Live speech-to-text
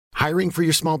Hiring for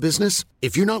your small business?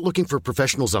 If you're not looking for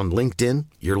professionals on LinkedIn,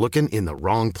 you're looking in the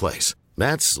wrong place.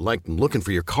 That's like looking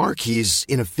for your car keys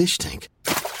in a fish tank.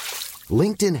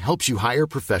 LinkedIn helps you hire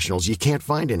professionals you can't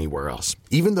find anywhere else,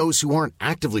 even those who aren't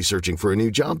actively searching for a new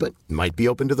job but might be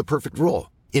open to the perfect role.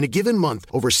 In a given month,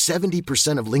 over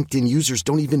 70% of LinkedIn users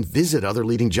don't even visit other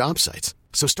leading job sites.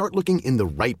 So start looking in the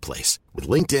right place. With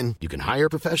LinkedIn, you can hire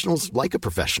professionals like a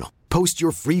professional. Post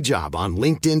your free job on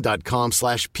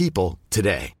linkedin.com/people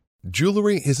today.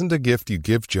 Jewelry isn't a gift you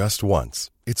give just once.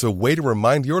 It's a way to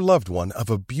remind your loved one of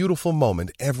a beautiful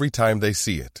moment every time they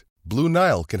see it. Blue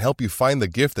Nile can help you find the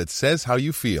gift that says how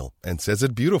you feel and says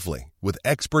it beautifully, with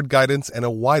expert guidance and a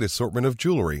wide assortment of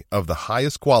jewelry of the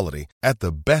highest quality at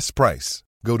the best price.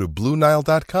 Go to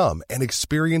BlueNile.com and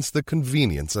experience the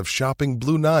convenience of shopping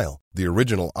Blue Nile, the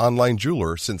original online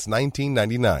jeweler since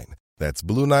 1999. That's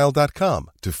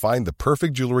BlueNile.com to find the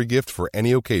perfect jewelry gift for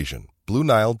any occasion.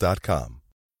 BlueNile.com.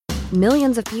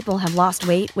 Millions of people have lost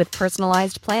weight with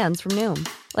personalized plans from Noom.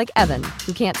 Like Evan,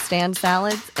 who can't stand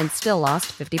salads and still lost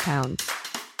 50 pounds.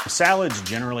 Salads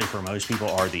generally for most people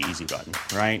are the easy button,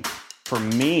 right? For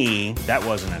me, that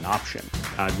wasn't an option.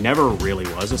 I never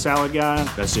really was a salad guy.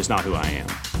 That's just not who I am.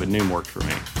 But Noom worked for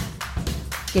me.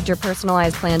 Get your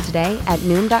personalized plan today at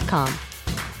Noom.com.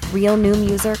 Real Noom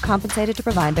user compensated to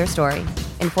provide their story.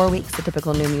 In 4 weeks, the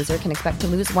typical Noom user can expect to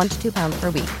lose 1 to 2 pounds per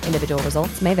week. Individual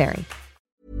results may vary.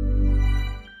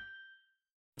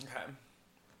 Okay.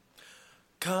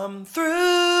 Come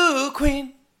through,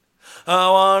 Queen. I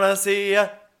wanna see ya.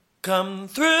 Come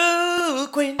through,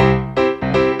 Queen.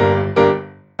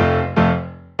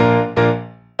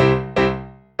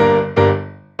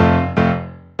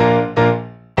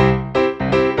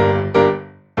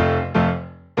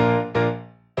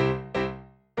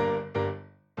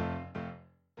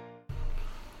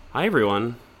 Hi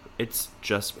everyone, it's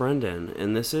just Brendan,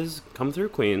 and this is Come Through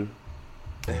Queen.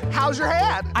 How's your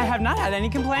head? I have not had any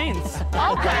complaints.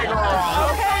 Okay, girl.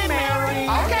 Okay, Mary.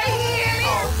 Okay,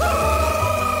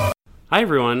 Hi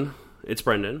everyone, it's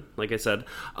Brendan, like I said,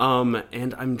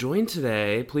 and I'm joined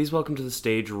today, please welcome to the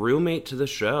stage, roommate to the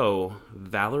show,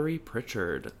 Valerie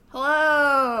Pritchard.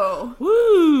 Hello!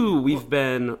 Woo! We've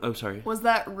been, oh sorry. Was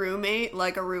that roommate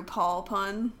like a RuPaul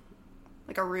pun?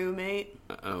 Like a roommate?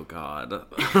 Oh god.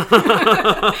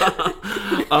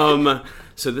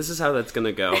 So this is how that's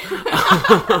gonna go.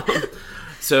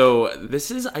 So this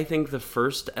is, I think, the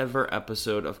first ever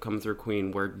episode of Come Through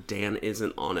Queen where Dan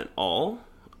isn't on at all.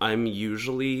 I'm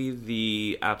usually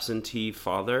the absentee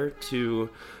father to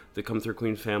the Come Through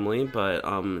Queen family, but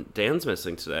Dan's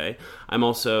missing today. I'm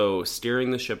also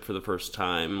steering the ship for the first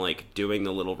time, like doing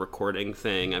the little recording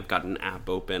thing. I've got an app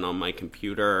open on my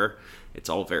computer. It's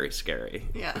all very scary.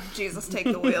 Yeah, Jesus, take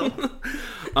the wheel.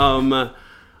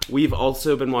 We've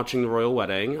also been watching The Royal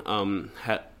Wedding.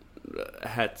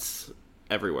 Hats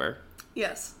everywhere.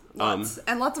 Yes, lots.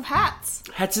 And lots of hats.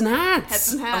 Hats and hats!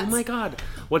 Hats and hats. Oh my god.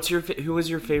 Who was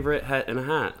your favorite hat and a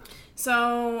hat?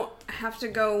 So, I have to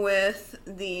go with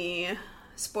the,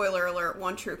 spoiler alert,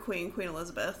 one true queen, Queen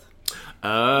Elizabeth.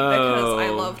 Oh. Because I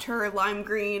loved her lime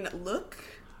green look.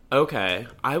 Okay.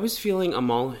 I was feeling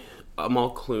Amal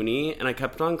Clooney, and I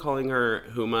kept on calling her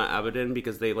Huma Abedin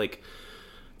because they, like,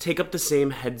 take up the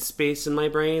same headspace in my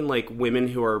brain, like women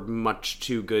who are much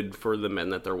too good for the men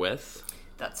that they're with.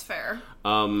 That's fair.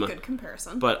 Good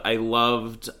comparison. But I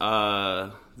loved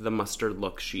the mustard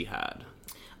look she had.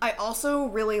 I also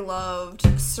really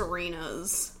loved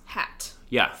Serena's hat.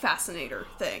 Yeah. Fascinator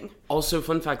thing. Also,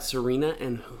 fun fact, Serena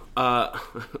and...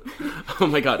 oh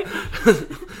my god.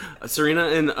 Serena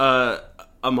and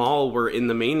Amal were in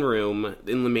the main room,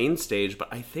 in the main stage, but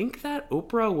I think that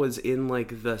Oprah was in,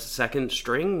 like, the second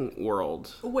string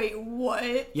world. Wait,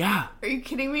 what? Yeah. Are you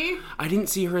kidding me? I didn't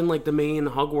see her in, like, the main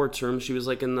Hogwarts room. She was,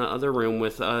 like, in the other room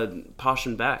with Posh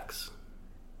and Bex.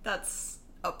 That's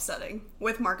upsetting.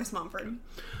 With Marcus Mumford.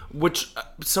 Which,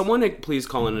 someone please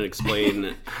call in and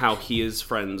explain how he is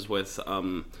friends with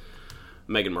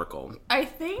Meghan Markle. I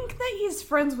think that he's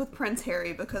friends with Prince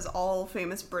Harry because all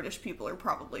famous British people are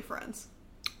probably friends.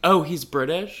 Oh, he's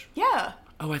British? Yeah.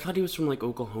 Oh, I thought he was from, like,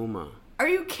 Oklahoma. Are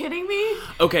you kidding me?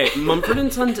 Okay,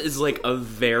 Mumford & Sons is, like,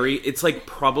 it's, like,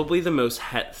 probably the most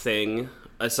het thing,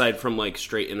 aside from, like,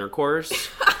 straight intercourse.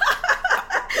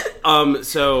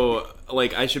 So,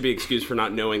 like, I should be excused for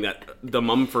not knowing that the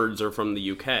Mumfords are from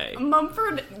the UK.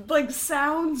 Mumford, like,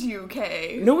 sounds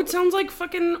UK. No, it sounds like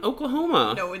fucking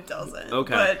Oklahoma. No, it doesn't.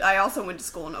 Okay. But I also went to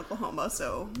school in Oklahoma,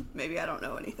 so maybe I don't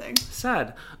know anything.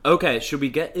 Sad. Okay, should we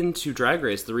get into Drag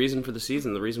Race, the reason for the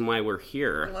season, the reason why we're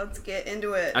here? Let's get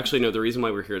into it. Actually, no, the reason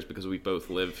why we're here is because we both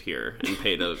live here and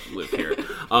pay to live here.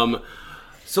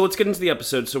 So let's get into the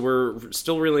episode. So we're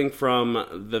still reeling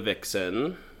from the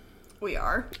Vixen. We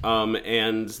are.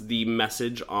 And the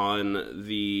message on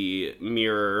the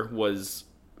mirror was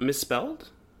misspelled?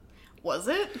 Was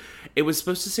it? It was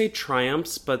supposed to say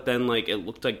triumphs, but then, like, it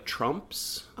looked like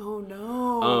Trumps. Oh,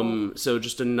 no. So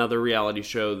just another reality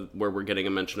show where we're getting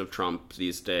a mention of Trump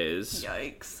these days.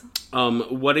 Yikes.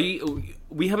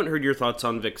 We haven't heard your thoughts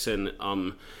on Vixen,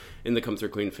 in the Come Through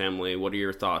Queen family. What are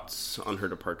your thoughts on her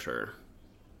departure?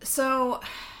 So,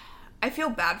 I feel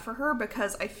bad for her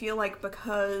because I feel like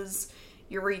because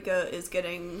Eureka is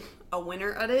getting a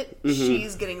winner edit,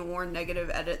 she's getting a more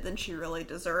negative edit than she really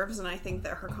deserves, and I think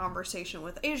that her conversation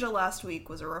with Asia last week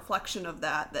was a reflection of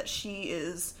that she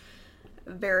is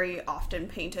very often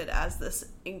painted as this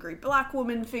angry black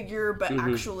woman figure, but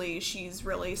actually she's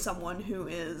really someone who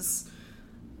is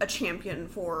a champion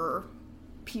for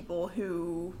people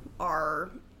who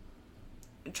are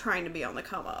trying to be on the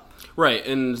come up. Right,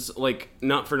 and, like,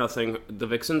 not for nothing, the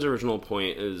Vixen's original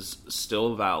point is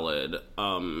still valid,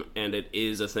 and it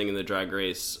is a thing in the Drag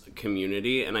Race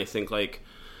community, and I think, like,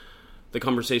 the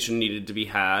conversation needed to be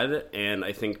had, and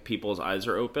I think people's eyes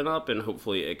are open up, and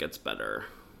hopefully it gets better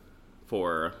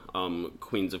for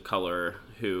queens of color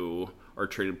who are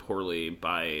treated poorly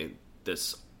by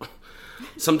this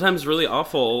sometimes really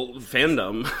awful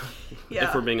fandom,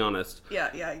 if we're being honest.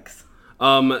 Yeah, yikes.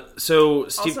 So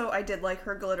also, I did like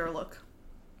her glitter look.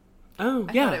 Oh,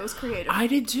 I yeah. thought it was creative. I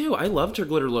did too. I loved her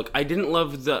glitter look. I didn't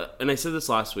love and I said this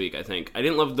last week, I think. I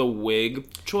didn't love the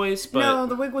wig choice, but... No,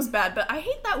 the wig was bad, but I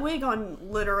hate that wig on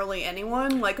literally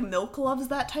anyone. Like, Milk loves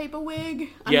that type of wig.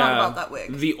 I'm not about that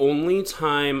wig. The only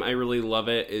time I really love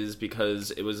it is because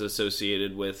it was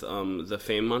associated with, the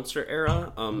Fame Monster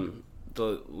era,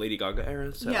 the Lady Gaga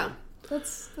era, so... Yeah,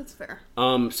 that's fair.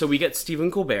 So we get Stephen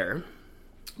Colbert.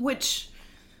 Which...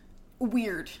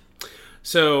 weird.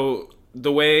 So,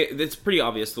 the way... It's pretty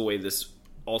obvious the way this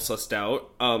all sussed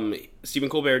out. Stephen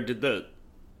Colbert did the...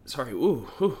 Sorry,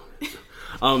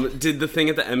 did the thing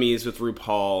at the Emmys with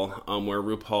RuPaul, where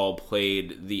RuPaul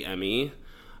played the Emmy.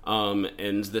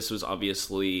 And this was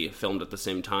obviously filmed at the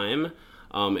same time.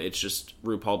 It's just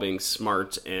RuPaul being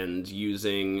smart and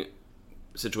using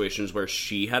situations where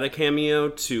she had a cameo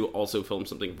to also film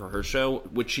something for her show,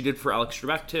 which she did for Alex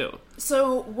Trebek too.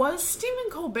 So, was Stephen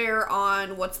Colbert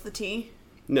on What's the Tea?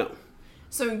 No.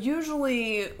 So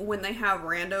usually when they have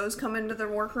randos come into the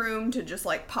workroom to just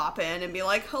like pop in and be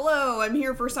like, hello, I'm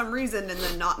here for some reason, and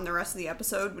then not in the rest of the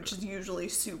episode, which is usually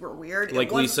super weird.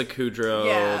 Like Lisa Kudrow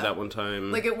that one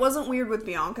time. Like, it wasn't weird with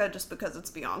Bianca just because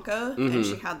it's Bianca, and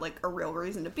she had like a real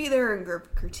reason to be there and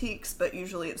give critiques, but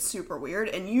usually it's super weird,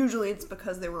 and usually it's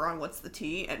because they were on What's the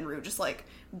Tea, and Rue just like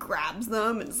grabs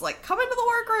them and is like, come into the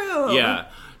workroom! Yeah.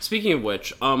 Speaking of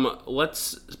which,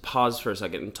 let's pause for a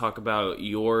second and talk about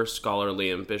your scholarly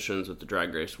ambitions with the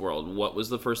Drag Race world. What was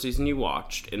the first season you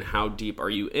watched, and how deep are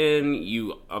you in?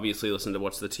 You obviously listened to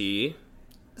What's the Tea.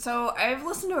 So, I've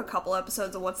listened to a couple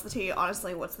episodes of What's the Tea.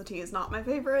 Honestly, What's the Tea is not my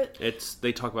favorite.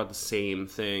 They talk about the same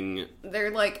thing.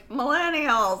 They're like,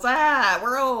 millennials,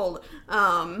 we're old.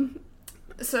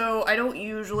 So, I don't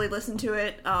usually listen to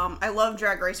it. I love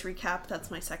Drag Race Recap. That's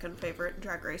my second favorite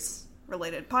Drag Race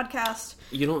related podcast.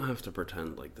 You don't have to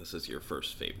pretend like this is your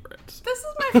first favorite. This is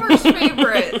my first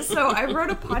favorite. So I wrote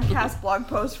a podcast blog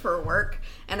post for work,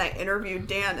 and I interviewed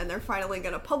Dan, and they're finally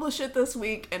going to publish it this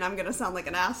week, and I'm going to sound like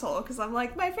an asshole, because I'm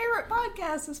like, my favorite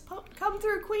podcast is Come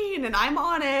Through Queen, and I'm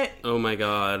on it. Oh my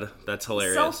god, that's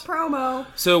hilarious. Self-promo.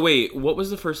 So wait, what was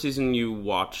the first season you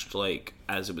watched, like,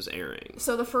 as it was airing?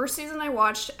 So the first season I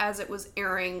watched as it was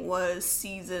airing was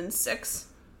season 6.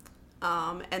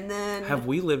 And then... Have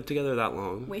we lived together that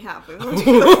long? We have. We've lived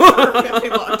together for a really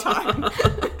long time.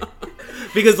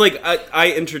 Because, like,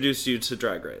 I introduced you to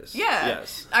Drag Race. Yeah.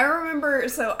 Yes. I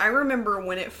remember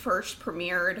when it first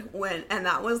premiered, and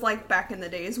that was, like, back in the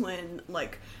days when,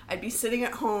 like, I'd be sitting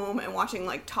at home and watching,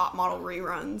 like, top model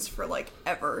reruns for, like,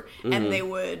 ever, and they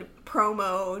would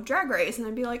promo Drag Race, and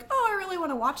I'd be like, oh, I really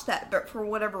want to watch that, but for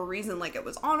whatever reason, like, it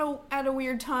was on at a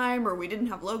weird time, or we didn't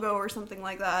have logo or something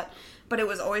like that, but it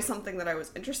was always something that I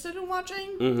was interested in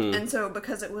watching, and so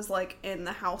because it was, like, in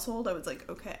the household, I was like,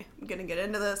 okay, I'm gonna get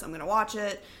into this, I'm gonna watch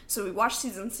it. So we watched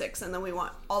season 6, and then we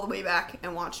went all the way back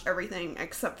and watched everything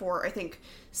except for, I think,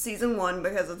 season 1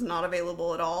 because it's not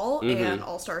available at all, and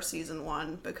All-Star season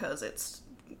 1 because it's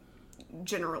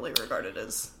generally regarded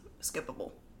as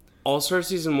skippable. All-Star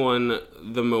Season 1,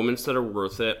 the moments that are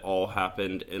worth it all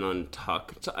happened in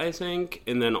Untucked, I think.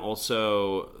 And then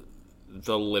also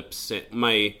the lip sync.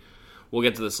 We'll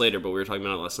get to this later, but we were talking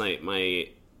about it last night. My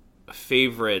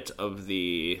favorite of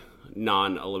the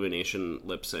non-elimination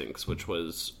lip syncs, which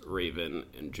was Raven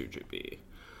and Jujubee.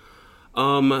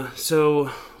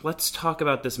 So let's talk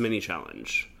about this mini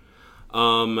challenge.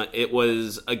 It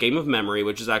was a game of memory,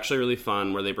 which is actually really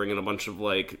fun, where they bring in a bunch of,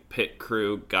 like, pit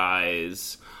crew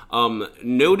guys.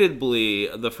 Notably,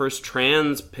 the first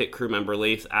trans pit crew member,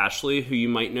 Laith Ashley, who you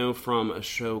might know from a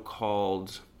show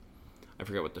called... I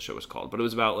forget what the show was called, but it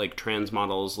was about, like, trans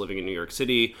models living in New York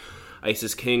City.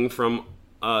 Isis King from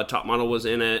Top Model was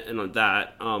in it, and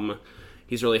that.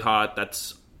 He's really hot.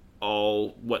 That's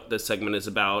all what this segment is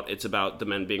about. It's about the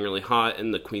men being really hot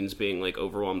and the queens being, like,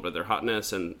 overwhelmed by their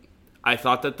hotness, and... I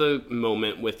thought that the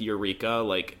moment with Eureka,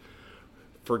 like,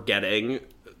 forgetting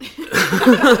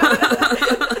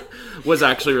was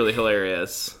actually really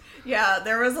hilarious. Yeah,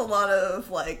 there was a lot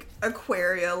of, like,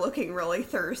 Aquaria looking really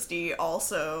thirsty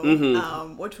also,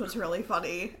 which was really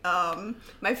funny.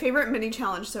 My favorite mini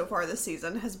challenge so far this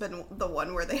season has been the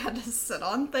one where they had to sit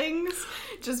on things,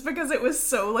 just because it was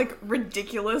so, like,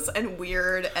 ridiculous and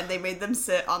weird, and they made them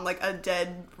sit on, like, a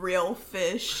dead real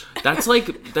fish. That's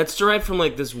derived from,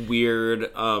 like, this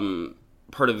weird,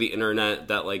 part of the internet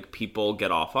that, like, people get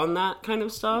off on that kind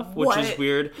of stuff, which is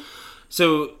weird.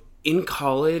 So... in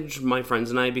college, my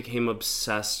friends and I became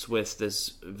obsessed with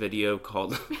this video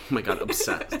called... oh my god,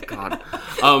 obsessed. God.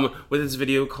 With this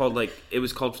video called, like... it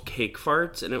was called Cake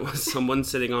Farts, and it was someone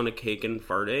sitting on a cake and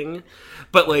farting.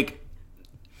 But, like,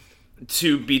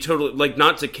 to be totally... like,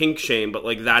 not to kink shame, but,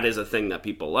 like, that is a thing that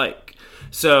people like.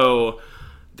 So...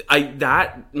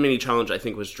 that mini challenge, I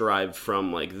think, was derived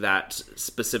from, like, that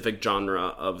specific genre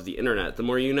of the internet. The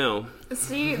more you know.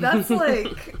 See, that's,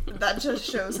 like, that just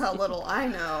shows how little I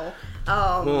know.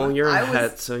 Well, you're a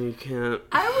het, so you can't.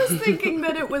 I was thinking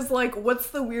that it was, like,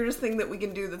 what's the weirdest thing that we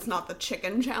can do that's not the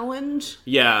chicken challenge?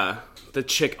 Yeah.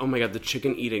 Oh my god, the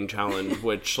chicken eating challenge,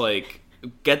 which, like,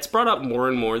 gets brought up more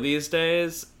and more these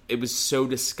days. It was so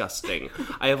disgusting.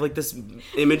 I have, like, this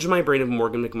image in my brain of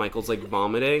Morgan McMichael's, like,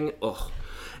 vomiting. Ugh.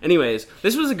 Anyways,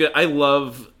 this was a good... I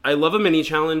love a mini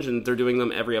challenge, and they're doing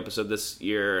them every episode this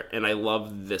year, and I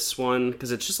love this one,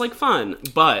 because it's just, like, fun.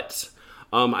 But,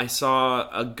 I saw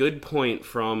a good point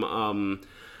from,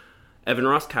 Evan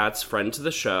Ross Katz, friend to the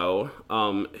show,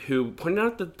 who pointed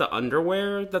out that the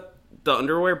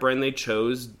underwear brand they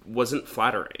chose wasn't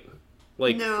flattering.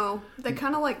 Like, no, they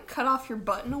kind of, like, cut off your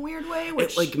butt in a weird way,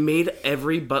 which... it, like, made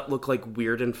every butt look, like,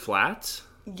 weird and flat.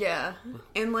 Yeah,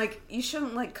 and, like, you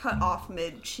shouldn't, like, cut off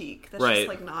mid-cheek. That's right. Just,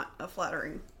 like, not a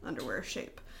flattering underwear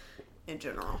shape in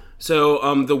general.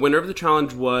 So, the winner of the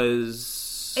challenge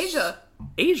was...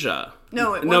 Asia.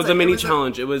 No, it wasn't. No, the mini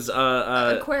challenge. It was,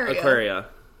 Aquaria.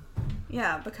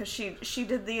 Yeah, because she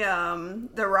did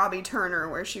the Robbie Turner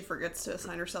where she forgets to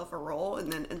assign herself a role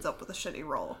and then ends up with a shitty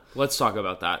role. Let's talk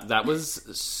about that. That was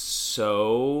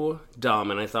so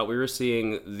dumb, and I thought we were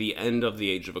seeing the end of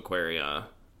the age of Aquaria.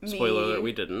 Spoiler alert,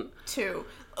 we didn't. Too.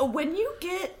 When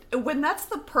that's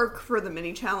the perk for the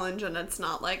mini challenge, and it's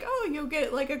not like, oh, you'll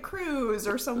get, like, a cruise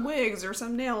or some wigs or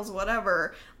some nails,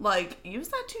 whatever. Like, use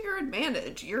that to your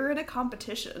advantage. You're in a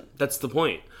competition. That's the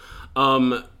point.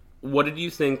 What did you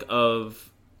think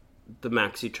of the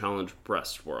Maxi Challenge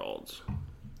Breast World?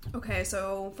 Okay,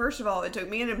 so first of all, it took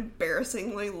me an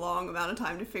embarrassingly long amount of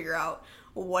time to figure out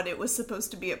what it was supposed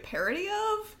to be a parody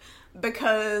of.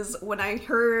 Because when I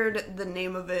heard the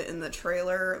name of it in the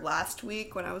trailer last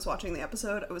week when I was watching the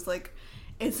episode, I was like,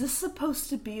 is this supposed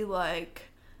to be, like,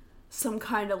 some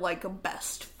kind of, like, a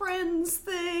best friends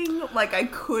thing? Like, I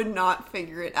could not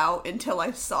figure it out until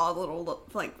I saw a little,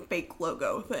 like, fake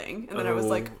logo thing. And then I was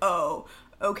like, oh,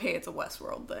 okay, it's a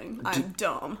Westworld thing. I'm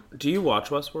dumb. Do you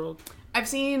watch Westworld? I've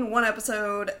seen one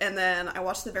episode, and then I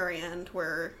watched the very end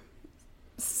where,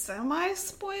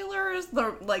 semi-spoilers,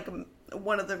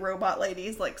 one of the robot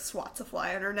ladies, like, swats a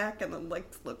fly on her neck and then,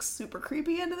 like, looks super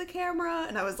creepy into the camera.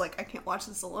 And I was like, I can't watch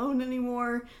this alone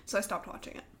anymore. So I stopped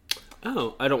watching it.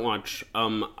 Oh, I don't watch.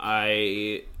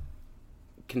 I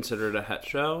consider it a het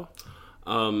show.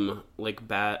 Like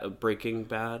Breaking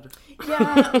Bad.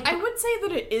 Yeah, I would say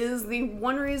that it is. The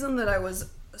one reason that I was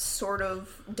sort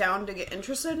of down to get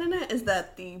interested in it is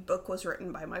that the book was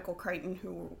written by Michael Crichton,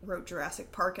 who wrote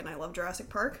Jurassic Park, and I love Jurassic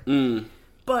Park.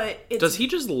 But does he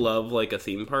just love, like, a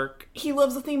theme park? He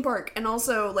loves a theme park, and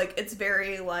also, like, it's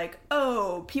very, like,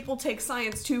 oh, people take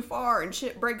science too far and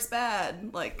shit breaks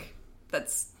bad. Like,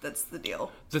 that's the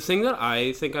deal. The thing that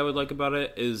I think I would like about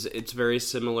it is it's very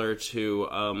similar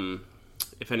to,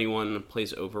 if anyone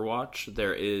plays Overwatch,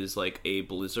 there is, like, a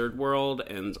Blizzard world,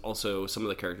 and also some of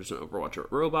the characters in Overwatch are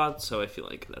robots, so I feel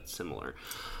like that's similar.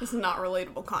 This is not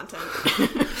relatable content.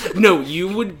 No, you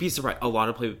would be surprised. A lot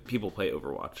of people play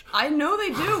Overwatch. I know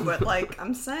they do, but, like,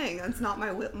 I'm saying, that's not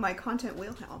my content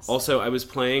wheelhouse. Also, I was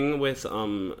playing with,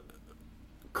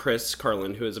 Chris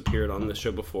Carlin, who has appeared on this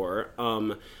show before,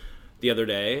 the other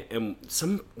day, and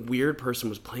some weird person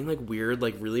was playing like weird,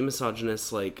 like really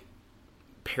misogynist, like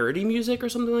parody music or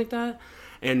something like that,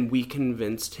 and we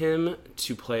convinced him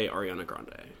to play Ariana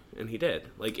Grande, and he did,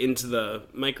 like, into the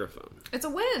microphone. It's a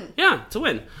win. Yeah, it's a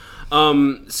win.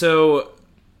 So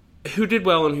who did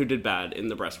well and who did bad in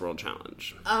the Breast World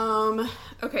Challenge?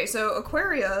 Okay, so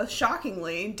Aquaria,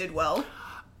 shockingly, did well.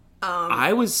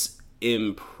 I was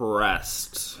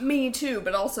impressed. Me too,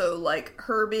 but also, like,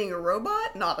 her being a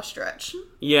robot, not a stretch.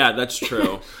 Yeah, that's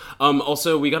true.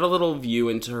 Also, we got a little view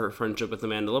into her friendship with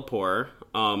Amanda Lepore,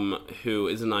 who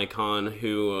is an icon,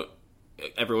 who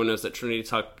everyone knows that Trinity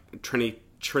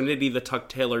the Tuck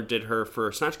Taylor did her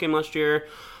for Snatch Game last year.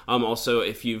 Also,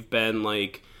 if you've been,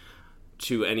 like,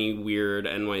 to any weird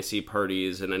NYC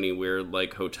parties and any weird,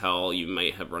 like, hotel, you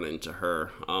might have run into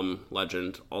her.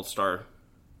 Legend, all-star,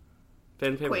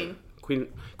 fan favorite.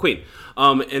 Queen.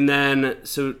 And then,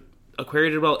 so Aquaria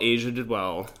did well, Asia did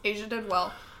well. Monet did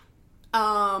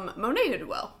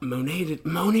well. Monet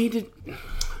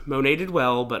did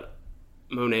well, but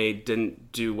Monet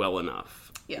didn't do well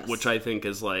enough. Yes. Which I think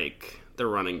is, like, the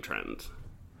running trend.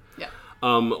 Yeah.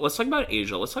 Let's talk about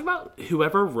Asia. Let's talk about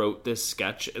whoever wrote this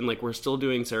sketch, and, like, we're still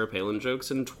doing Sarah Palin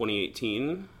jokes in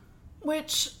 2018.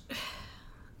 Which,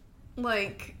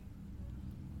 like,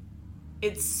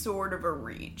 it's sort of a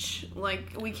reach.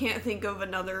 Like, we can't think of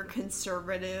another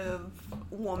conservative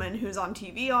woman who's on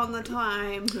TV all the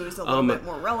time, who's a little bit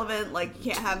more relevant. Like,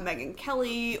 you can't have Megyn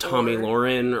Kelly or Tommy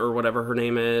Lauren or whatever her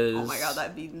name is. Oh my god,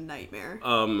 that'd be a nightmare.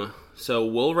 So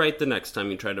we'll write the next time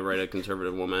you try to write a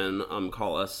conservative woman.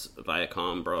 Call us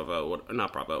Viacom, Bravo,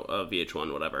 not Bravo,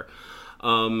 VH1, whatever.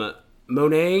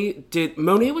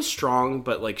 Monet was strong,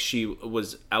 but, like, she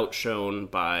was outshone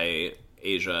by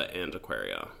Asia and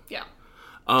Aquaria. Yeah.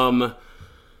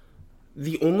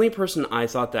 The only person I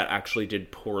thought that actually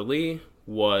did poorly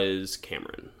was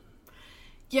Cameron.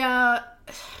 Yeah,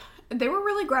 they were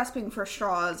really grasping for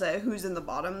straws at who's in the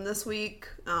bottom this week,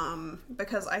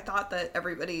 because I thought that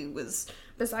everybody was,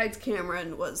 besides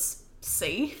Cameron, was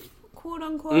safe, quote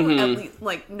unquote. Mm-hmm. At least,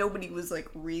 like, nobody was, like,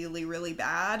 really, really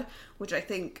bad, which I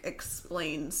think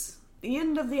explains the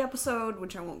end of the episode,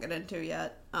 which I won't get into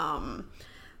yet.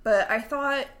 But I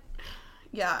thought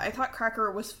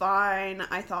Cracker was fine.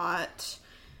 I thought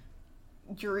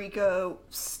Eureka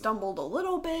stumbled a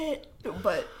little bit,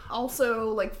 but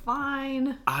also, like,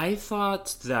 fine. I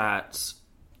thought that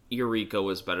Eureka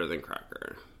was better than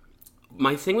Cracker.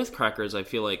 My thing with Cracker is I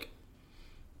feel like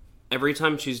every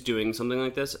time she's doing something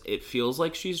like this, it feels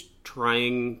like she's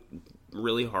trying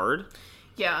really hard.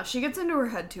 Yeah, she gets into her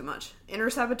head too much. Inner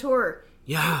saboteur.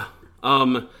 Yeah.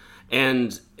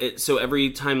 And so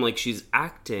every time, like, she's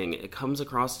acting, it comes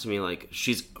across to me like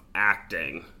she's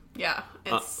acting. Yeah,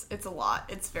 it's a lot.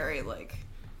 It's very, like,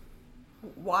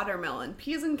 watermelon,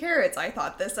 peas and carrots. I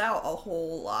thought this out a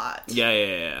whole lot.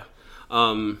 Yeah.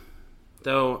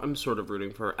 Though I'm sort of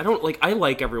rooting for her. I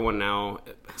like everyone now,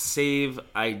 save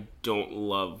I don't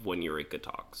love when Eureka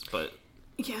talks, but...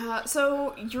 Yeah,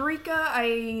 so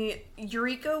Eureka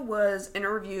was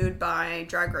interviewed by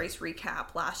Drag Race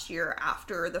Recap last year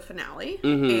after the finale,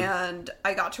 and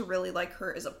I got to really like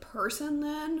her as a person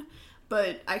then,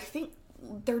 but I think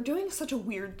they're doing such a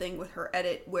weird thing with her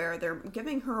edit where they're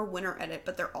giving her a winner edit,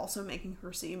 but they're also making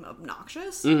her seem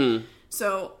obnoxious.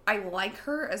 So I like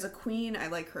her as a queen. I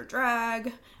like her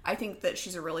drag. I think that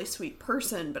she's a really sweet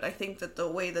person, but I think that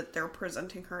the way that they're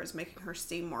presenting her is making her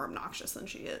seem more obnoxious than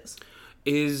she is.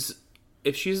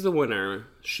 If she's the winner,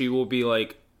 she will be,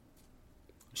 like...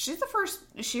 She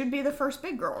would be the first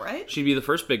big girl, right? She'd be the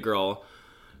first big girl.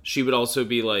 She would also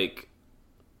be, like,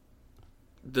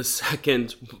 the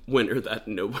second winner that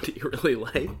nobody really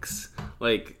likes.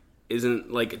 Like,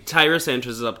 isn't... Like, Tyra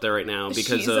Sanchez is up there right now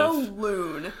because she's a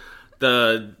loon.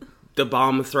 The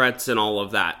bomb threats and all of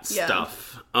that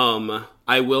stuff.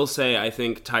 I will say, I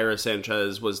think Tyra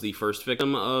Sanchez was the first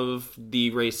victim of the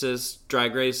racist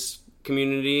Drag Race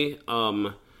community,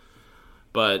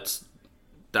 but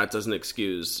that doesn't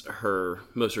excuse her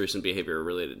most recent behavior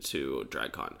related to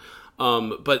DragCon.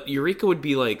 But Eureka would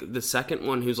be, like, the second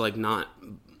one who's, like, not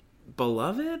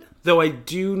beloved. Though I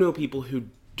do know people who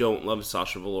don't love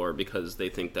Sasha Velour because they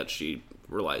think that she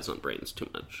relies on brains too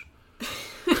much.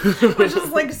 Which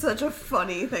is, like, such a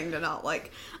funny thing to not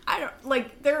like.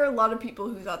 There are a lot of people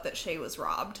who thought that Shea was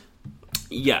robbed.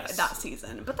 Yes. That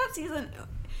season. But that season...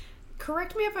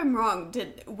 Correct me if I'm wrong.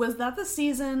 Was that the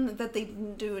season that they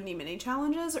didn't do any mini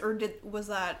challenges, or was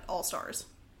that All Stars?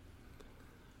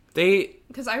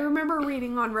 Because I remember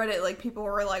reading on Reddit, like, people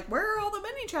were like, "Where are all the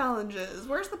mini challenges?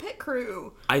 Where's the pit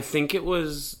crew?" I think it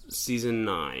was season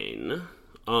 9.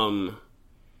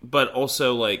 But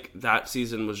also, like, that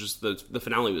season was just, the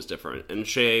finale was different. And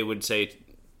Shea would say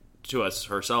to us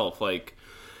herself, like,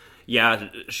 yeah,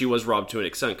 she was robbed to an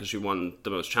extent because she won the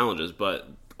most challenges, but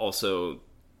also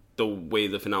the way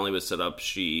the finale was set up,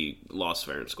 she lost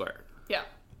fair and square. Yeah.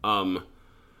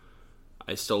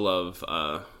 I still love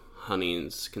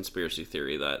Honey's conspiracy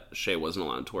theory that Shea wasn't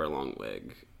allowed to wear a long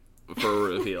wig for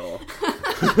a reveal.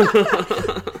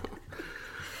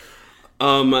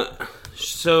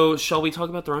 So shall we talk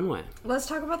about the runway? Let's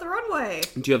talk about the runway.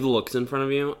 Do you have the looks in front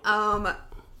of you?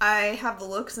 I have the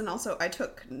looks, and also I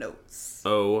took notes.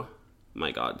 Oh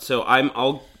my god. So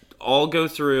I'll go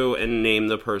through and name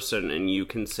the person, and you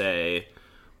can say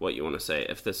what you want to say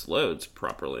if this loads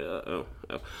properly.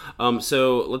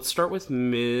 So let's start with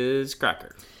Ms.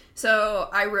 Cracker. So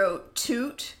I wrote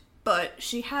Toot, but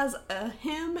she has a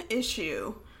hem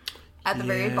issue at the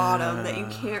very bottom that you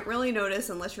can't really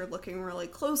notice unless you're looking really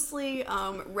closely.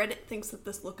 Reddit thinks that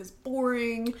this look is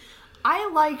boring. I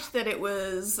liked that it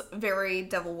was very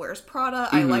Devil Wears Prada.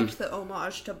 I liked the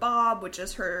homage to Bob, which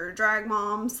is her drag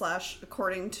mom /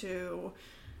 according to,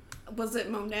 was it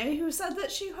Monet who said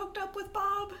that she hooked up with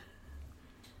Bob?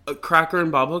 Cracker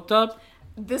and Bob hooked up?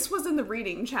 This was in the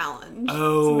reading challenge.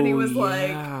 Oh, somebody was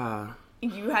yeah.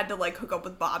 like, you had to, like, hook up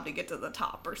with Bob to get to the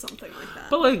top or something like that.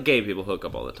 But, like, gay people hook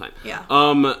up all the time. Yeah.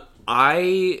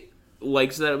 I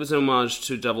liked that it was an homage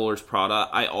to Devil Wears Prada.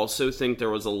 I also think there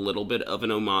was a little bit of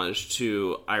an homage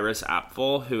to Iris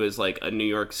Apfel, who is, like, a New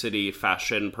York City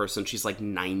fashion person. She's, like,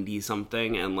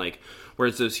 90-something and, like,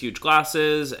 wears those huge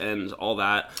glasses and all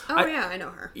that. Yeah, I know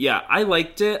her. Yeah, I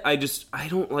liked it. I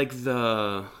don't like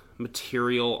the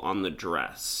material on the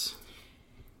dress.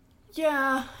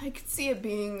 Yeah, I could see it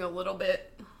being a little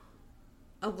bit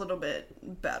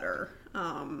better.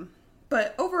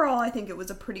 But overall, I think it was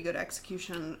a pretty good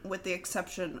execution, with the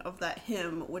exception of that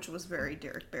hymn, which was very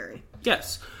Derek Barry.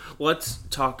 Yes. Let's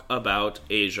talk about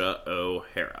Asia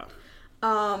O'Hara.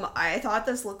 I thought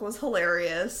this look was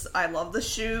hilarious. I love the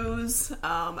shoes.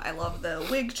 I love the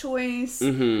wig choice.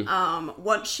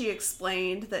 Once she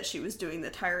explained that she was doing the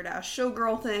Tired Ass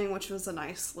Showgirl thing, which was a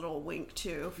nice little wink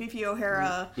to Fifi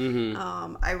O'Hara.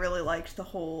 I really liked the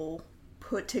whole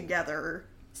put together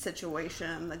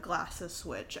situation, the glasses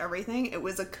switch, everything. It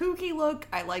was a kooky look.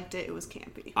 I liked it. It was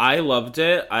campy. I loved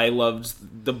it. I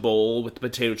loved the bowl with the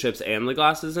potato chips and the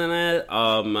glasses in it.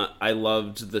 I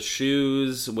loved the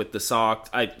shoes with the socks.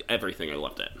 Everything. I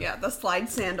loved it. Yeah, the slide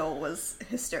sandal was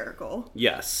hysterical.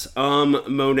 Yes.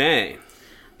 Monet.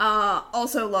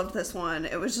 Also loved this one.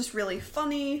 It was just really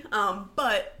funny.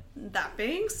 But that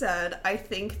being said, I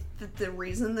think that the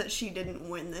reason that she didn't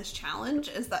win this challenge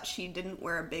is that she didn't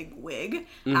wear a big wig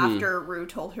after Rue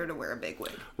told her to wear a big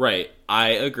wig. Right. I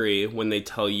agree. When they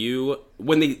tell you,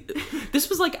 this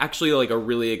was like actually like a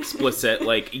really explicit,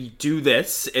 like, you do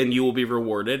this and you will be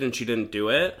rewarded, and she didn't do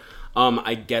it.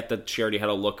 I get that she already had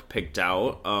a look picked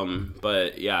out.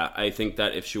 But yeah, I think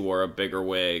that if she wore a bigger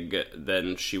wig,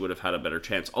 then she would have had a better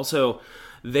chance. Also,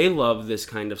 they love this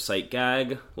kind of sight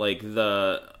gag, like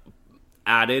the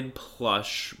added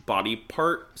plush body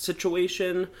part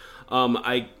situation.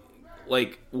 I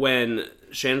like when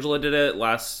Shangela did it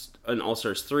last in All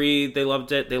Stars 3, they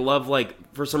loved it. They love, like,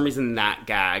 for some reason that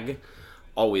gag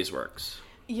always works.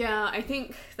 Yeah, I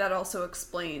think that also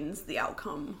explains the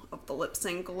outcome of the lip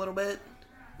sync a little bit.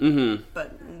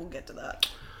 But we'll get to that.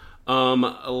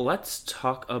 Let's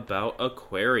talk about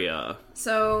Aquaria.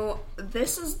 So,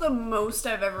 this is the most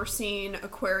I've ever seen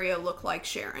Aquaria look like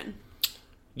Sharon.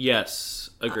 Yes,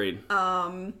 agreed.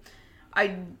 I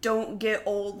don't get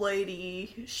old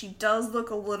lady. She does look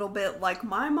a little bit like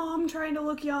my mom trying to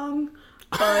look young,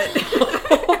 but...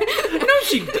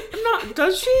 No,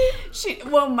 does she?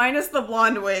 Well, minus the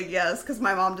blonde wig, yes, because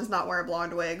my mom does not wear a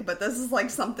blonde wig, but this is like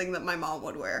something that my mom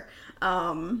would wear.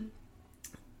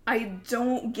 I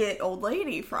don't get old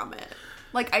lady from it.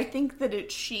 Like, I think that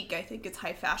it's chic. I think it's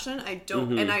high fashion. I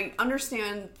don't... And I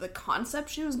understand the concept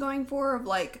she was going for of,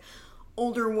 like,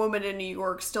 older woman in New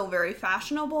York, still very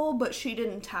fashionable, but she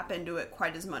didn't tap into it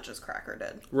quite as much as Cracker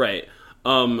did. Right.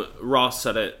 Ross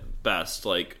said it best,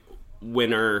 like,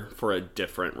 winner for a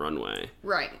different runway.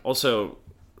 Right. Also,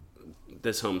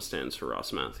 this home stands for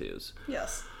Ross Matthews.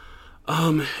 Yes.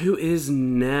 Who is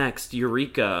next?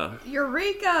 Eureka.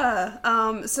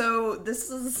 So this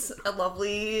is a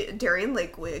lovely Darian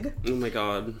Lake wig. Oh my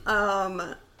god.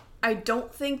 I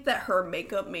don't think that her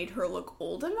makeup made her look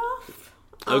old enough.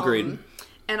 Agreed.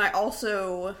 And I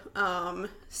also,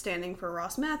 standing for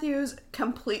Ross Matthews,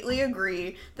 completely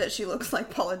agree that she looks like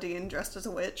Paula Deen dressed as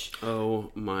a witch.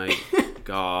 Oh my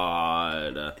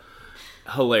god.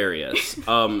 Hilarious.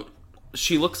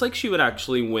 she looks like she would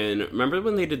actually win. Remember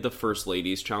when they did the First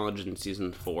Ladies Challenge in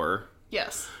season 4?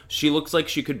 Yes. She looks like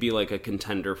she could be like a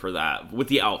contender for that with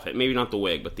the outfit. Maybe not the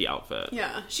wig, but the outfit.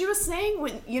 Yeah. She was saying,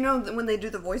 when they do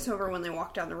the voiceover when they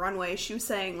walk down the runway, she was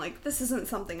saying, like, this isn't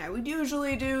something I would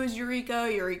usually do as Eureka.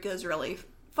 Eureka's really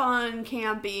fun,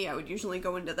 campy. I would usually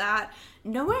go into that.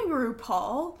 Knowing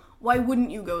RuPaul, why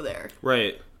wouldn't you go there?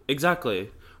 Right. Exactly.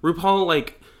 RuPaul,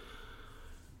 like,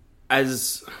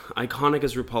 as iconic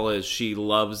as RuPaul is, she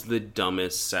loves the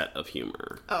dumbest set of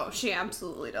humor. Oh, she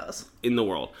absolutely does. In the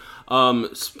world.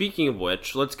 Speaking of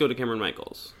which, let's go to Cameron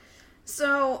Michaels.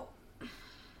 So,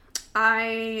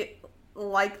 I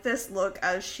like this look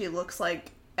as she looks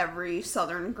like every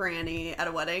Southern granny at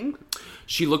a wedding.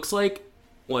 She looks like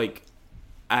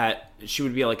she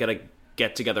would be like at a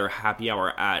get-together happy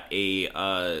hour at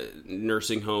a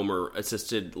nursing home or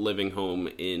assisted living home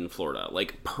in Florida.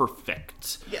 Like,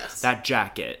 perfect. Yes. That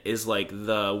jacket is like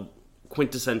the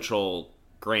quintessential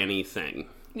granny thing.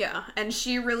 Yeah, and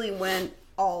she really went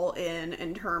all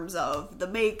in terms of the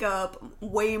makeup,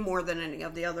 way more than any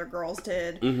of the other girls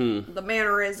did. Mm-hmm. The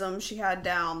mannerisms she had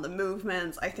down, the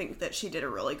movements. I think that she did a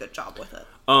really good job with it.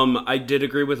 I did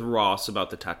agree with Ross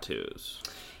about the tattoos.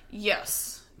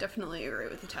 Yes, definitely agree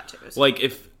with the tattoos. Like,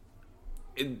 if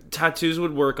tattoos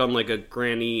would work on like a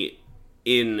granny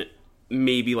in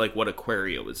maybe like what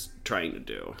Aquaria was trying to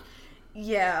do.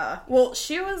 Yeah. Well,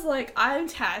 she was like, I'm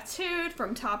tattooed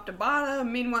from top to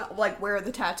bottom. Meanwhile, like, where are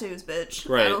the tattoos, bitch?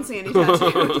 Right. I don't see any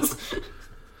tattoos.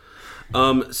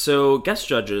 So, guest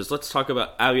judges, let's talk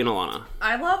about Abby and Alana.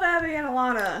 I love Abby and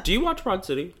Alana. Do you watch Broad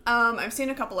City? I've seen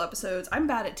a couple episodes. I'm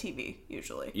bad at TV,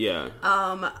 usually. Yeah.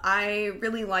 I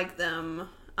really like them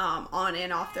on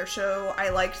and off their show.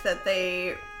 I liked that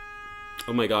they...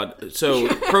 Oh my god. So,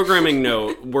 programming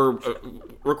note, we're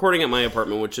recording at my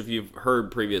apartment, which if you've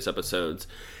heard previous episodes,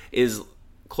 is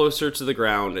closer to the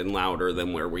ground and louder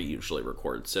than where we usually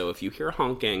record. So if you hear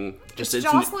honking... It's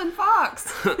Jocelyn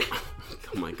Fox! Oh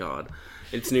my god.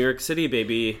 It's New York City,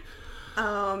 baby.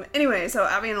 Anyway, so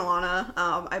Abby and Alana,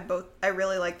 I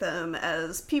really like them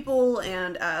as people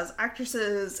and as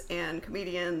actresses and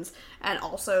comedians, and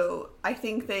also I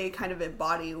think they kind of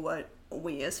embody what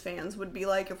we as fans would be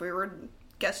like if we were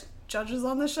guest judges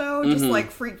on the show, just like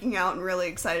freaking out and really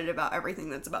excited about everything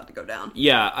that's about to go down.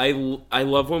 Yeah, I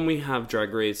love when we have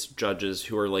Drag Race judges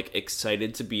who are like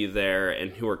excited to be there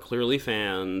and who are clearly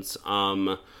fans,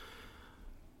 and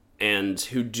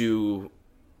who do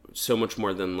so much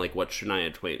more than like what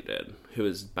Shania Twain did, who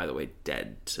is, by the way,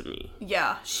 dead to me.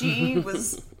 Yeah, she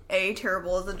was A,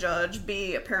 terrible as a judge,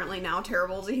 B, apparently now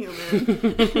terrible as a human.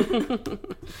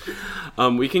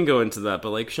 We can go into that,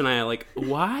 but like Shania, like,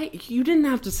 why? You didn't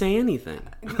have to say anything.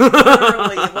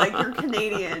 Literally, like, you're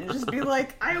Canadian. Just be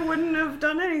like, I wouldn't have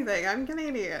done anything. I'm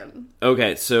Canadian.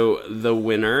 Okay, so the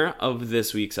winner of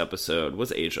this week's episode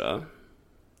was Asia.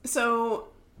 So,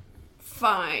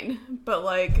 fine, but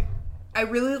like, I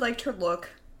really liked her look.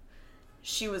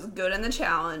 She was good in the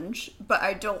challenge, but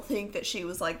I don't think that she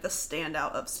was like the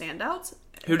standout of standouts.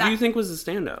 Who do you think was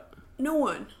the standout? No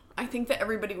one. I think that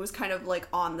everybody was kind of like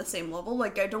on the same level.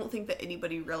 Like, I don't think that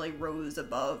anybody really rose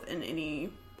above in any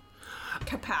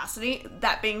capacity.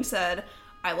 That being said,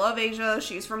 I love Asia.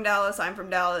 She's from Dallas. I'm from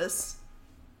Dallas.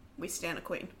 We stand a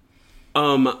queen.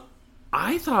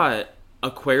 I thought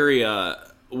Aquaria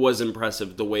was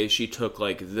impressive, the way she took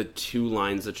like the two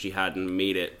lines that she had and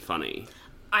made it funny.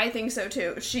 I think so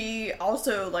too. She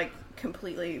also like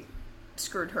completely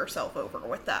screwed herself over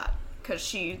with that, because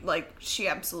she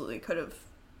absolutely could have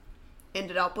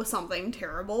ended up with something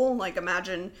terrible. Like,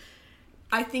 imagine,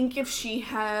 I think if she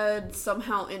had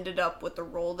somehow ended up with the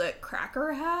role that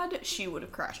Cracker had, she would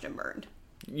have crashed and burned.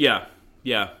 Yeah,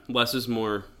 less is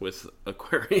more with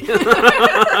Aquaria.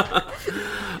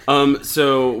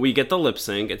 So we get the lip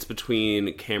sync. It's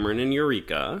between Cameron and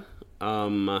Eureka.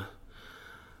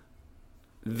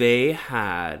 They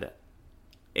had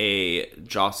a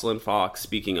Jocelyn Fox,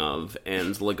 speaking of,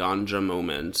 and Laganja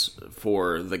moment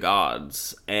for the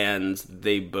gods, and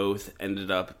they both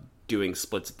ended up doing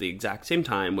splits at the exact same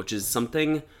time, which is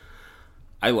something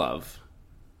I love.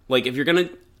 Like, if you're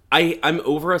gonna... I'm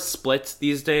over a split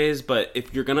these days, but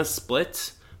if you're gonna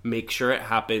split, make sure it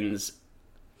happens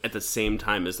at the same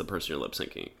time as the person you're lip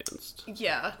syncing against.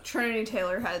 Yeah, Trinity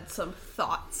Taylor had some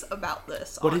thoughts about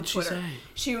this on What did Twitter. she say?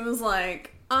 She was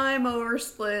like, I'm over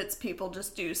splits, people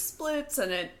just do splits,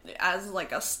 and it as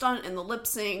like a stunt in the lip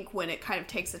sync when it kind of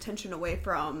takes attention away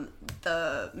from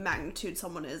the magnitude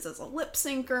someone is as a lip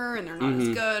syncer, and they're not as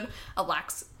good.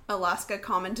 Alaska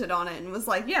commented on it and was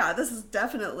like, yeah, this is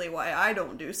definitely why I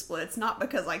don't do splits, not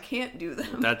because I can't do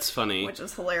them. That's funny. Which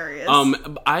is hilarious.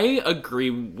 I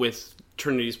agree with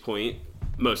Trinity's point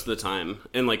most of the time.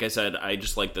 And like I said, I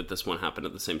just like that this one happened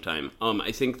at the same time.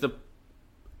 I think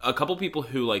a couple people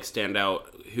who like stand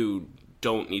out who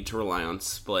don't need to rely on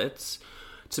splits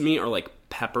to me are like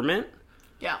Peppermint.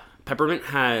 Yeah. Peppermint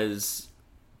has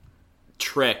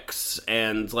tricks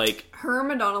and like... Her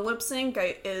Madonna lip sync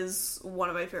is one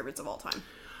of my favorites of all time.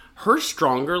 Her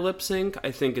stronger lip sync,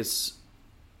 I think, is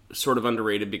sort of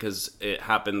underrated because it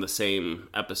happened the same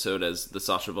episode as the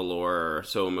Sasha Velour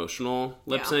So Emotional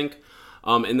lip sync.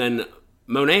 And then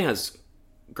Monet has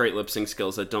great lip sync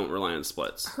skills that don't rely on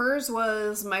splits. Hers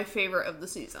was my favorite of the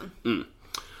season.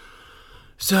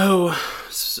 So,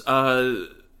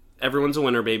 everyone's a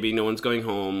winner, baby. No one's going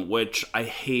home, which I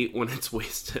hate when it's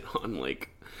wasted on, like,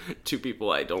 two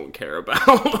people I don't care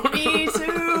about. Me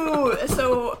too!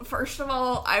 So, first of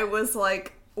all, I was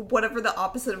like, whatever the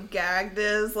opposite of gagged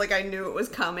is, like, I knew it was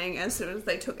coming as soon as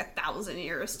they took 1,000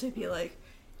 years to be like,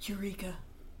 Eureka.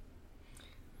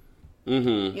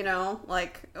 Mm-hmm. You know,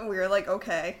 like, we were like,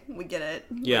 okay, we get it.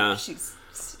 Yeah. Like,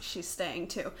 she's staying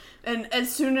too. And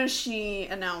as soon as she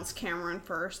announced Cameron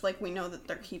first, like, we know that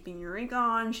they're keeping Eureka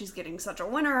on, she's getting such a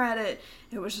winner at it.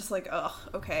 It was just like, ugh,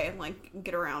 okay, like,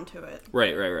 get around to it.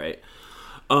 Right.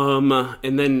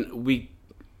 And then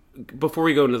before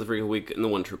we go into the Freak of the Week and the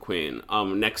One True Queen,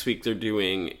 next week they're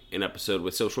doing an episode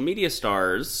with social media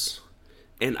stars,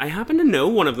 and I happen to know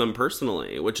one of them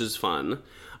personally, which is fun.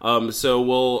 So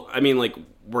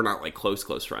we're not like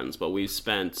close friends, but we've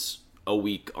spent a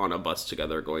week on a bus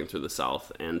together going through the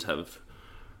South and have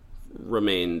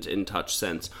remained in touch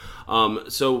since.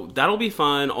 So that'll be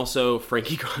fun. Also,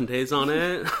 Frankie Grande's on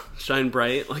it. Shine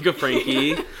bright like a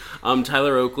Frankie.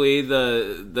 Tyler Oakley,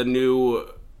 the new,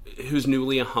 who's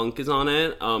newly a hunk, is on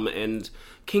it. And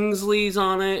Kingsley's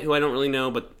on it, who I don't really know,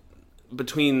 but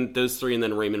between those three and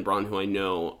then Raymond Braun, who I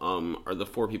know, are the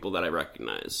four people that I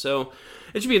recognize. So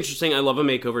it should be interesting. I love a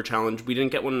makeover challenge. We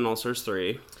didn't get one in All-Stars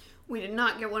 3. We did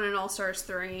not get one in All-Stars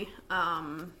 3.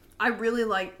 I really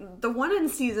like... The one in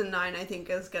Season 9, I think,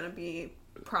 is going to be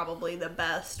probably the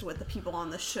best with the people on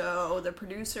the show, the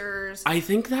producers. I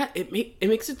think that it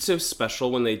makes it so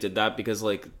special when they did that because,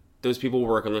 like, those people who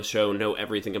work on the show know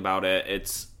everything about it.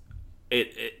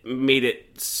 It made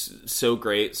it so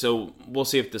great. So we'll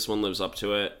see if this one lives up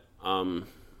to it.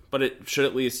 But it should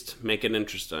at least make it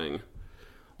interesting.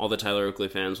 All the Tyler Oakley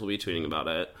fans will be tweeting about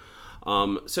it.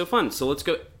 So fun. So let's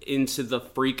go into the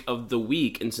Freak of the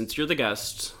Week. And since you're the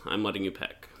guest, I'm letting you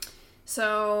pick.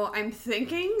 So I'm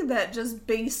thinking that just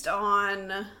based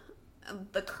on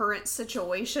the current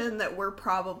situation that we're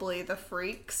probably the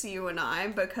freaks, you and I,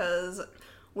 because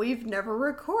we've never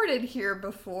recorded here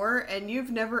before and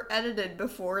you've never edited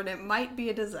before and it might be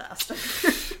a disaster.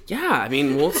 Yeah, I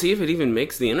mean, we'll see if it even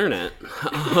makes the internet.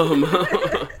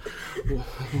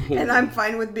 And I'm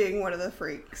fine with being one of the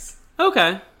freaks.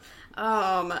 Okay.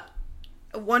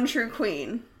 One True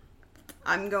Queen.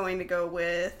 I'm going to go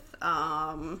with,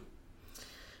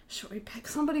 should we pick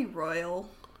somebody royal?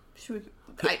 Should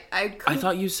we, I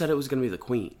thought you said it was going to be the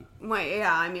Queen.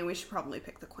 Yeah, I mean, we should probably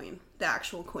pick the Queen. The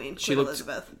actual Queen. She Queen looks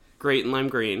Elizabeth. Great in lime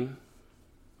green.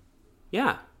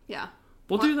 Yeah. Yeah.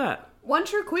 We'll do that. One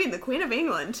True Queen, the Queen of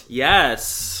England.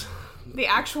 Yes. The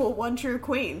actual One True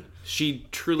Queen. She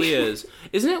truly is.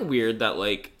 Isn't it weird that,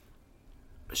 like,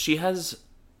 she has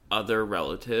other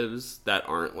relatives that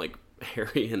aren't, like,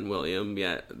 Harry and William,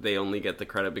 yet they only get the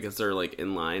credit because they're, like,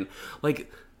 in line.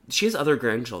 Like, she has other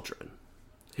grandchildren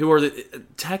who are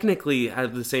technically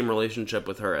have the same relationship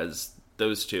with her as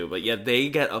those two, but yet they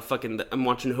get a fucking... I'm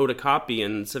watching Hoda Kotb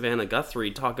and Savannah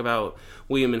Guthrie talk about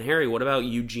William and Harry. What about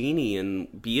Eugenie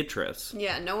and Beatrice?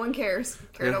 Yeah, no one cares.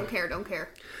 Don't care.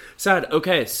 Sad.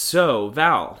 Okay, so,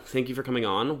 Val, thank you for coming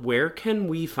on. Where can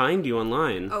we find you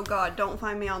online? Oh god, don't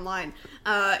find me online.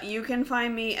 You can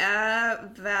find me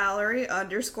at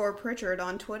Valerie_Pritchard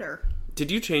on Twitter. Did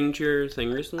you change your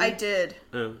thing recently? I did.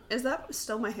 Oh. Is that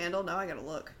still my handle? Now I gotta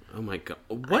look. Oh my god.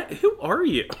 What? Who are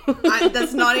you?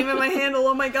 That's not even my handle.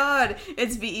 Oh my god.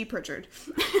 It's V.E. Pritchard.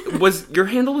 Your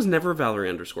handle was never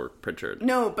Valerie_Pritchard.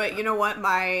 No, but you know what?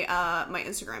 My my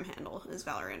Instagram handle is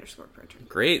Valerie_Pritchard.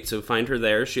 Great. So find her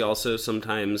there. She also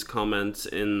sometimes comments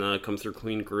in the Come Through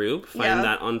Queen group. Find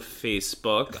that on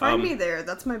Facebook. Find me there.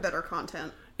 That's my better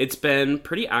content. It's been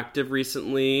pretty active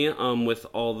recently with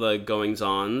all the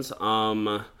goings-ons.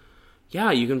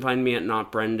 Yeah, you can find me at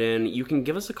Not Brendan. You can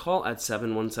give us a call at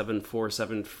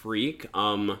 717-47-FREAK.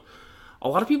 A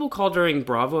lot of people call during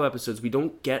Bravo episodes. We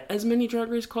don't get as many Drag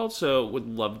Race calls, so would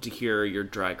love to hear your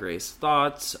Drag Race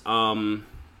thoughts.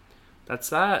 That's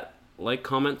that. Like,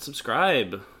 comment,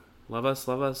 subscribe. Love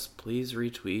us. Please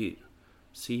retweet.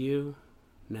 See you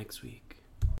next week.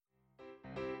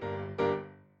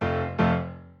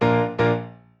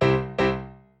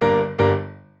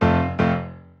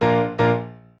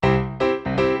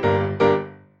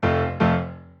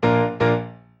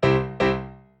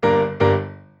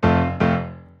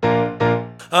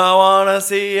 I wanna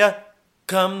see ya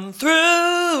come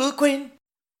through, Queen.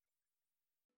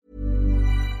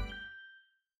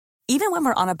 Even when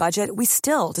we're on a budget, we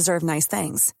still deserve nice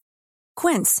things.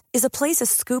 Quince is a place to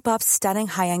scoop up stunning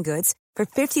high-end goods for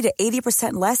 50 to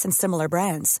 80% less than similar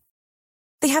brands.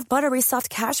 They have buttery soft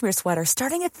cashmere sweaters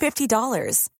starting at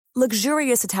 $50,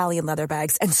 luxurious Italian leather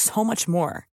bags, and so much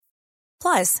more.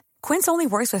 Plus, Quince only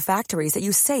works with factories that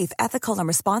use safe, ethical, and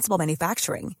responsible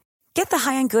manufacturing. Get the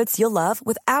high-end goods you'll love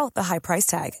without the high price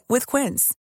tag with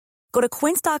Quince. Go to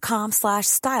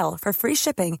quince.com/style for free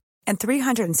shipping and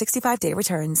 365-day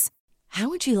returns. How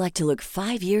would you like to look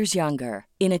 5 years younger?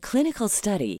 In a clinical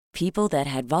study, people that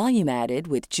had volume added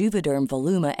with Juvederm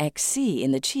Voluma XC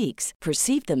in the cheeks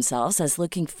perceived themselves as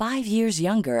looking 5 years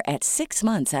younger at 6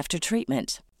 months after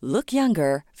treatment. Look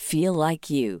younger, feel like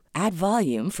you. Add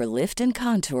volume for lift and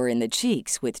contour in the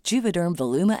cheeks with Juvederm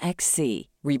Voluma XC.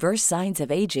 Reverse signs of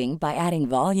aging by adding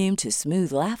volume to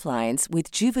smooth laugh lines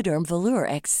with Juvederm Volure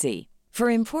XC. For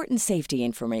important safety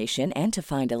information and to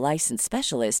find a licensed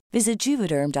specialist, visit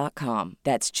Juvederm.com.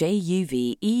 That's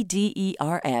JUVEDERM.com.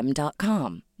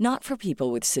 Not for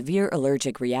people with severe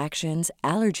allergic reactions,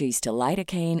 allergies to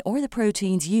lidocaine, or the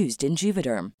proteins used in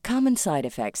Juvederm. Common side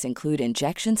effects include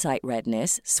injection site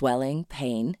redness, swelling,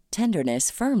 pain,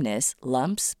 tenderness, firmness,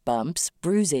 lumps, bumps,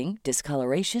 bruising,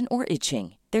 discoloration, or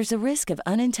itching. There's a risk of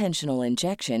unintentional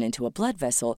injection into a blood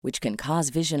vessel, which can cause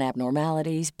vision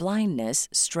abnormalities, blindness,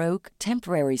 stroke,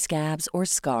 temporary scabs, or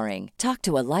scarring. Talk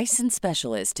to a licensed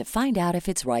specialist to find out if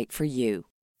it's right for you.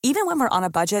 Even when we're on a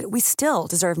budget, we still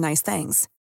deserve nice things.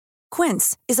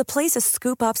 Quince is a place to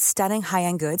scoop up stunning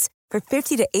high-end goods for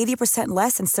 50 to 80%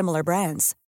 less than similar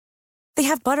brands. They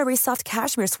have buttery soft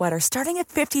cashmere sweaters starting at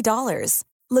 $50,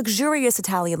 luxurious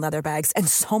Italian leather bags, and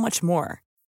so much more.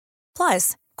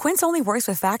 Plus, Quince only works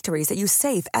with factories that use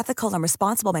safe, ethical, and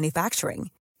responsible manufacturing.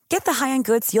 Get the high-end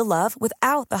goods you'll love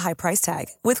without the high price tag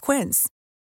with Quince.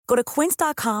 Go to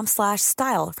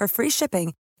quince.com/style for free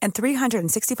shipping and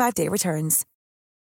 365-day returns.